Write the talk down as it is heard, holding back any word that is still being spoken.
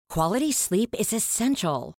Quality sleep is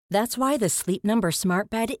essential. That's why the Sleep Number Smart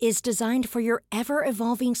Bed is designed for your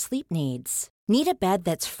ever-evolving sleep needs. Need a bed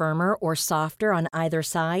that's firmer or softer on either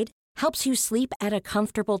side? Helps you sleep at a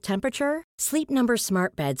comfortable temperature? Sleep Number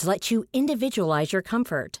Smart Beds let you individualize your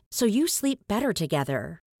comfort, so you sleep better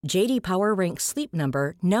together. J.D. Power ranks Sleep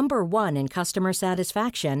Number number 1 in customer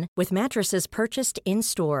satisfaction with mattresses purchased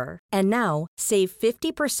in-store. And now, save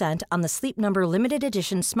 50% on the Sleep Number Limited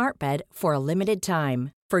Edition Smart Bed for a limited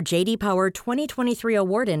time. For J.D. Power 2023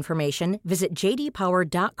 award information, visit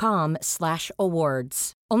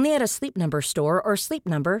jdpower.com/awards. Only at a Sleep Number store or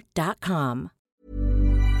sleepnumber.com.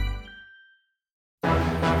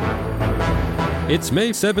 It's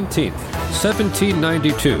May 17th,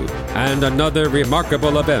 1792, and another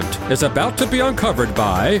remarkable event is about to be uncovered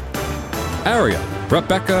by Arion,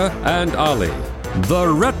 Rebecca, and Ollie, the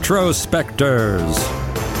Retrospectors.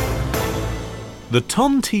 The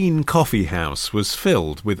Tontine Coffee House was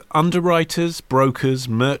filled with underwriters, brokers,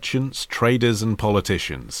 merchants, traders and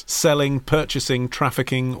politicians, selling, purchasing,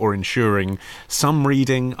 trafficking or insuring, some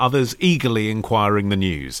reading, others eagerly inquiring the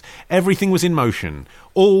news. Everything was in motion.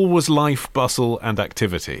 All was life, bustle and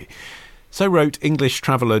activity. So wrote English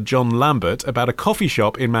traveller John Lambert about a coffee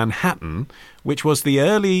shop in Manhattan, which was the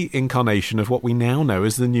early incarnation of what we now know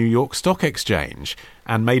as the New York Stock Exchange,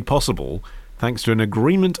 and made possible thanks to an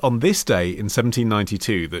agreement on this day in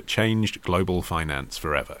 1792 that changed global finance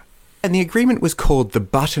forever. And the agreement was called the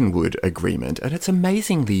Buttonwood Agreement, and it's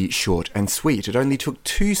amazingly short and sweet. It only took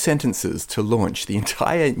 2 sentences to launch the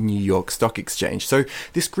entire New York Stock Exchange. So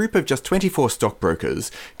this group of just 24 stockbrokers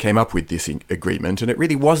came up with this agreement, and it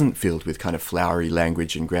really wasn't filled with kind of flowery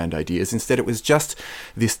language and grand ideas. Instead, it was just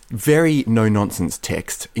this very no-nonsense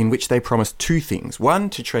text in which they promised 2 things. 1,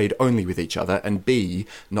 to trade only with each other, and B,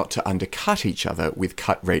 not to undercut each other with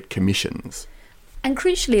cut-rate commissions. And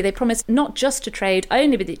crucially, they promised not just to trade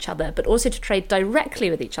only with each other, but also to trade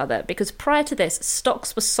directly with each other, because prior to this,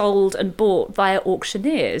 stocks were sold and bought via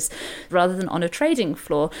auctioneers rather than on a trading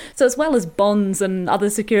floor. So as well as bonds and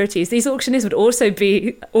other securities, these auctioneers would also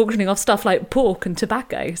be auctioning off stuff like pork and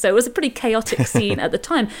tobacco. So it was a pretty chaotic scene at the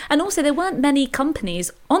time. And also, there weren't many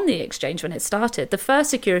companies on the exchange when it started. The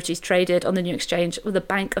first securities traded on the new exchange were the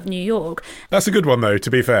Bank of New York. That's a good one, though,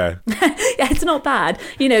 to be fair. Yeah, it's not bad.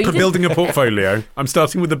 You know, for building a portfolio. I'm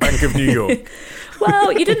starting with the Bank of New York.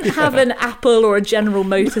 Well, you didn't have an Apple or a General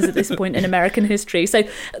Motors at this point in American history. So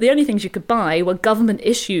the only things you could buy were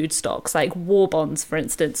government-issued stocks, like war bonds, for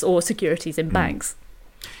instance, or securities in banks.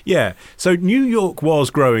 Yeah, so New York was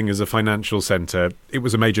growing as a financial centre. It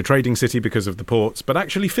was a major trading city because of the ports, but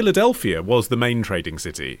actually Philadelphia was the main trading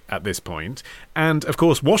city at this point. And, of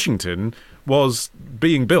course, Washington was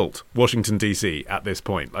being built, Washington, D.C., at this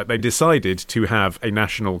point. Like, they decided to have a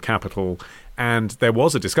national capital, and there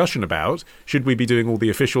was a discussion about, should we be doing all the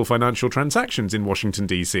official financial transactions in Washington,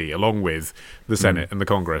 D.C., along with the Senate and the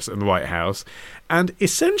Congress and the White House? And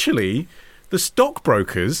essentially, the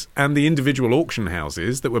stockbrokers and the individual auction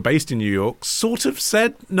houses that were based in New York sort of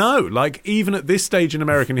said no. Like, even at this stage in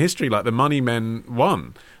American history, like, the money men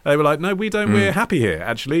won. They were like, no, we're happy here,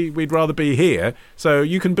 actually. We'd rather be here. So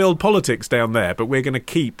you can build politics down there, but we're going to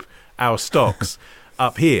keep our stocks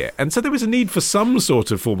up here. And so there was a need for some sort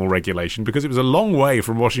of formal regulation because it was a long way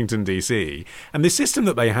from Washington, D.C. And this system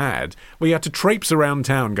that they had, where you had to traipse around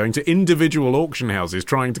town going to individual auction houses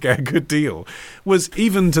trying to get a good deal, was,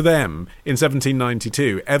 even to them in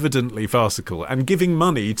 1792, evidently farcical and giving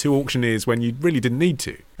money to auctioneers when you really didn't need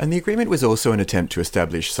to. And the agreement was also an attempt to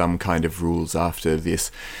establish some kind of rules after this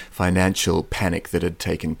financial panic that had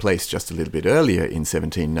taken place just a little bit earlier in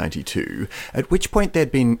 1792, at which point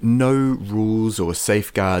there'd been no rules or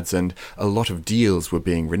safeguards and a lot of deals were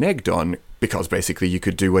being reneged on because basically you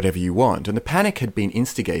could do whatever you want. And the panic had been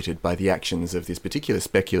instigated by the actions of this particular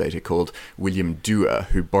speculator called William Duer,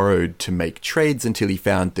 who borrowed to make trades until he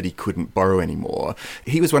found that he couldn't borrow anymore.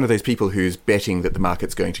 He was one of those people who's betting that the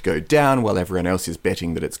market's going to go down while everyone else is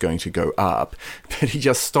betting that it's going to go up. But he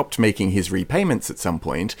just stopped making his repayments at some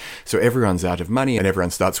point, so everyone's out of money and everyone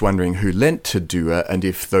starts wondering who lent to Duer and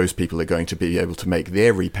if those people are going to be able to make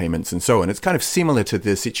their repayments and so on. It's kind of similar to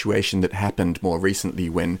the situation that happened more recently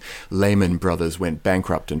when Lehman Brothers went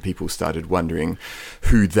bankrupt and people started wondering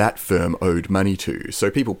who that firm owed money to. So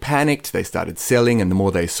people panicked, they started selling, and the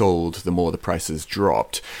more they sold, the more the prices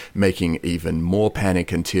dropped, making even more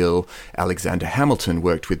panic until Alexander Hamilton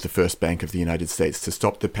worked with the First Bank of the United States to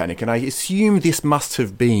stop the panic. And I assume this must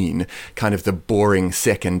have been kind of the boring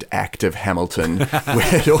second act of Hamilton,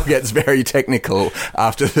 where it all gets very technical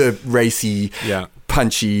after the racy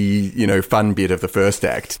punchy, fun bit of the first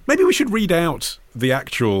act. Maybe we should read out the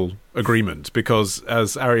actual agreement because,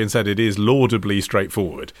 as Arian said, it is laudably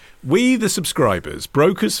straightforward. We, the subscribers,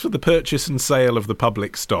 brokers for the purchase and sale of the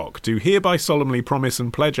public stock, do hereby solemnly promise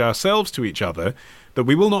and pledge ourselves to each other that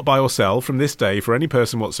we will not buy or sell from this day for any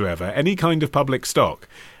person whatsoever any kind of public stock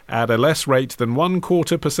at a less rate than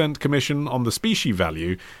 1/4% commission on the specie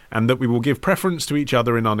value, and that we will give preference to each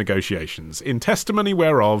other in our negotiations. In testimony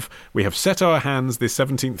whereof, we have set our hands this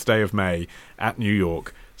 17th day of May at New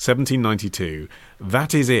York, 1792.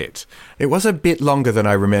 That is it. It was a bit longer than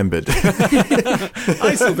I remembered.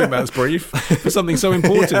 I still think that's brief for something so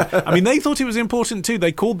important. Yeah. I mean, they thought it was important too.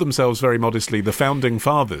 They called themselves very modestly the Founding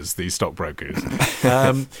Fathers, these stockbrokers.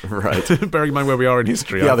 Right. Bearing in mind where we are in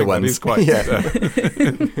history. The other ones. Is quite,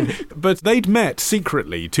 but they'd met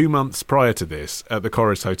secretly 2 months prior to this at the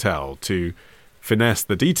Corris Hotel to finesse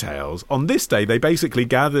the details. On this day, they basically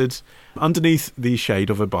gathered underneath the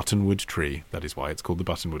shade of a buttonwood tree. That is why it's called the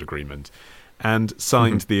Buttonwood Agreement. And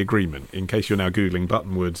signed the agreement. In case you're now Googling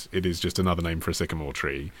buttonwood, it is just another name for a sycamore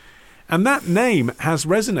tree. And that name has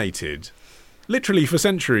resonated literally for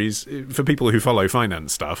centuries for people who follow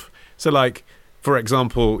finance stuff. So, like, for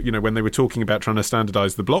example, when they were talking about trying to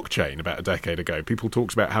standardize the blockchain about a decade ago, people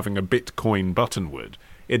talked about having a Bitcoin buttonwood.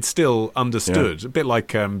 It's still understood, a bit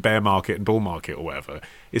like bear market and bull market or whatever.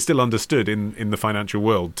 It's still understood in the financial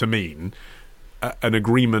world to mean an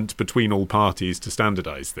agreement between all parties to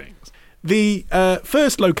standardize things. The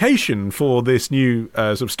first location for this new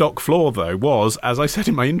sort of stock floor, though, was, as I said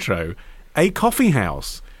in my intro, a coffee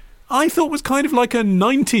house. I thought was kind of like a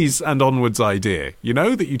 90s and onwards idea,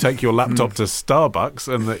 that you take your laptop to Starbucks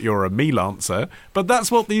and that you're a me-lancer. But that's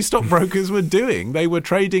what these stockbrokers were doing. They were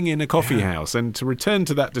trading in a coffee house. And to return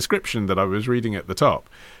to that description that I was reading at the top,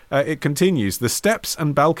 it continues, the steps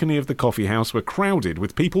and balcony of the coffee house were crowded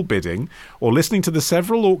with people bidding or listening to the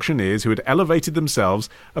several auctioneers who had elevated themselves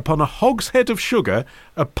upon a hogshead of sugar,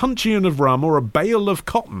 a puncheon of rum, or a bale of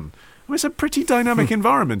cotton. It's a pretty dynamic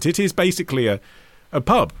environment. It is basically a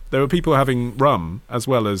pub. There were people having rum as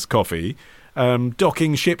well as coffee.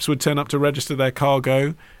 Docking ships would turn up to register their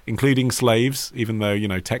cargo, including slaves, even though,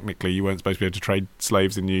 technically you weren't supposed to be able to trade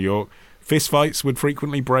slaves in New York. Fistfights would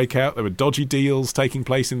frequently break out. There were dodgy deals taking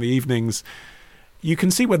place in the evenings. You can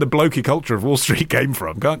see where the blokey culture of Wall Street came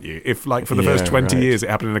from, can't you? If, for the first 20 years it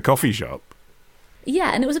happened in a coffee shop.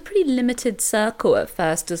 Yeah, and it was a pretty limited circle at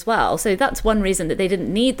first as well. So that's one reason that they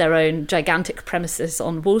didn't need their own gigantic premises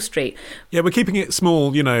on Wall Street. Yeah, we're keeping it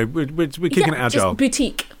small, we're keeping it agile. Just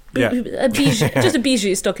boutique. Yeah. Just a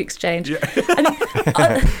bijou stock exchange. Yeah.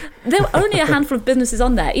 There were only a handful of businesses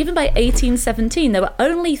on there. Even by 1817, there were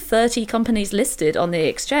only 30 companies listed on the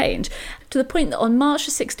exchange, to the point that on March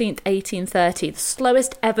 16th, 1830, the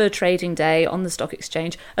slowest ever trading day on the stock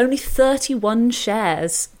exchange, only 31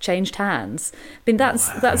 shares changed hands. I mean,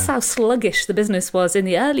 that's how sluggish the business was in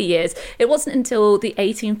the early years. It wasn't until the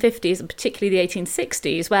 1850s, and particularly the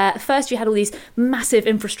 1860s, where first you had all these massive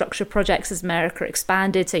infrastructure projects as America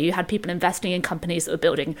expanded. So you had people investing in companies that were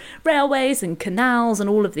building railways and canals and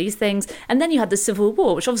all of these things. And then you had the Civil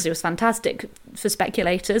War, which obviously was fantastic for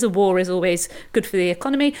speculators. A war is always good for the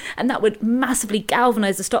economy, and that would massively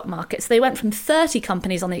galvanise the stock market. So they went from 30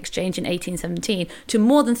 companies on the exchange in 1817 to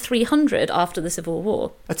more than 300 after the Civil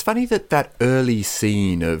War. It's funny that early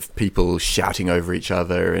scene of people shouting over each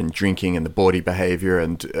other and drinking and the bawdy behaviour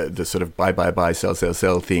and the sort of buy,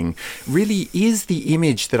 sell thing really is the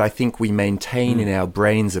image that I think we maintain in our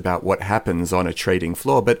brains about what happens on a trading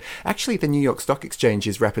floor. But actually the New York Stock Exchange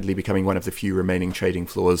is rapidly becoming one of the few remaining trading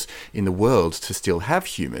floors in the world to still have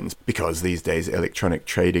humans, because these days electronic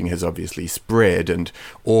trading has obviously spread and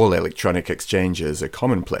all electronic exchanges are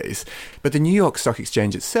commonplace. But the New York Stock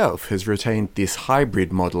Exchange itself has retained this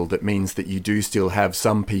hybrid model that means that you do still have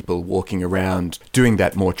some people walking around doing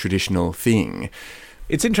that more traditional thing.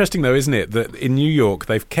 It's interesting, though, isn't it, that in New York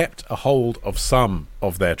they've kept a hold of some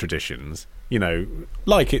of their traditions,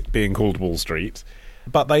 like it being called Wall Street,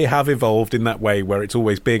 but they have evolved in that way where it's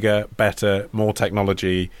always bigger, better, more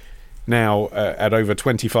technology. Now, at over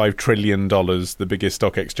 $25 trillion, the biggest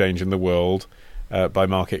stock exchange in the world by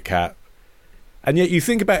market cap. And yet you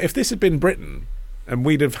think about if this had been Britain and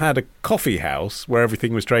we'd have had a coffee house where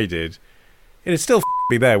everything was traded, it'd still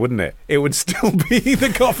be there, wouldn't it? It would still be the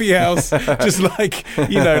coffee house, just like,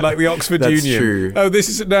 like the Oxford That's Union. True. Oh, this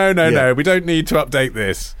is... No, we don't need to update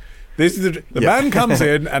this. This is the man comes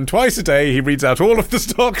in and twice a day he reads out all of the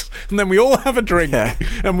stocks and then we all have a drink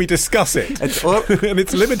and we discuss it. And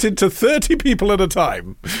it's limited to 30 people at a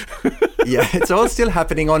time. Yeah, it's all still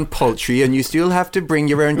happening on poultry, and you still have to bring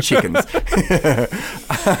your own chickens.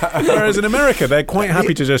 Whereas in America, they're quite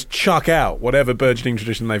happy to just chuck out whatever burgeoning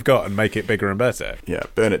tradition they've got and make it bigger and better. Yeah,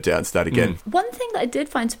 burn it down, start again. One thing that I did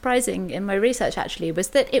find surprising in my research, actually, was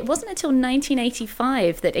that it wasn't until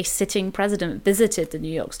 1985 that a sitting president visited the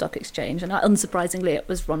New York Stock Exchange, and unsurprisingly, it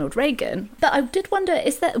was Ronald Reagan. But I did wonder,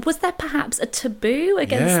 was there perhaps a taboo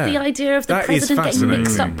against the idea of the president getting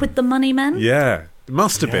mixed up with the money men? Yeah. It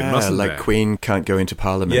must have been, mustn't like it? Queen can't go into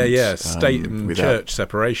Parliament. Yeah, state and church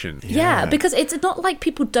separation. Yeah, because it's not like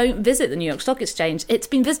people don't visit the New York Stock Exchange. It's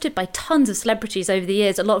been visited by tons of celebrities over the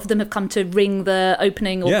years. A lot of them have come to ring the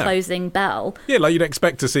opening or closing bell. Yeah, like you'd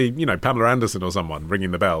expect to see, Pamela Anderson or someone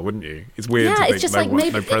ringing the bell, wouldn't you? It's weird to think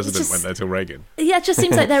no president went there till Reagan. Yeah, it just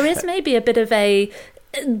seems like there is maybe a bit of a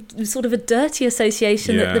sort of a dirty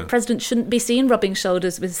association that the president shouldn't be seen rubbing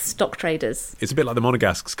shoulders with stock traders. It's a bit like the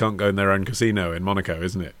Monegasques can't go in their own casino in Monaco,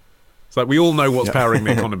 isn't it? It's like we all know what's powering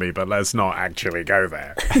the economy, but let's not actually go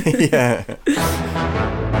there.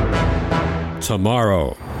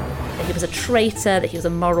 Tomorrow. That he was a traitor, that he was a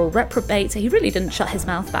moral reprobate, so he really didn't shut his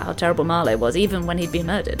mouth about how terrible Marlowe was, even when he'd been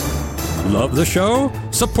murdered. Love the show?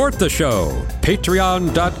 Support the show.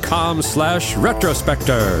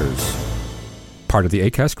 Patreon.com/retrospectors. Part of the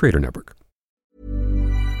Acast Creator Network.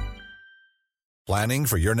 Planning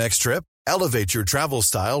for your next trip? Elevate your travel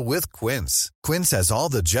style with Quince. Quince has all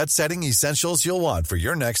the jet-setting essentials you'll want for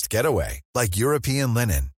your next getaway, like European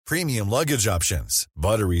linen, premium luggage options,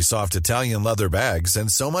 buttery soft Italian leather bags,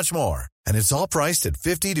 and so much more. And it's all priced at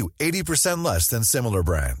 50 to 80% less than similar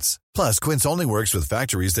brands. Plus, Quince only works with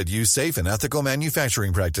factories that use safe and ethical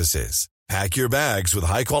manufacturing practices. Pack your bags with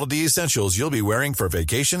high-quality essentials you'll be wearing for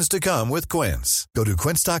vacations to come with Quince. Go to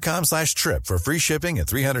quince.com/trip for free shipping and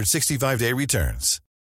 365-day returns.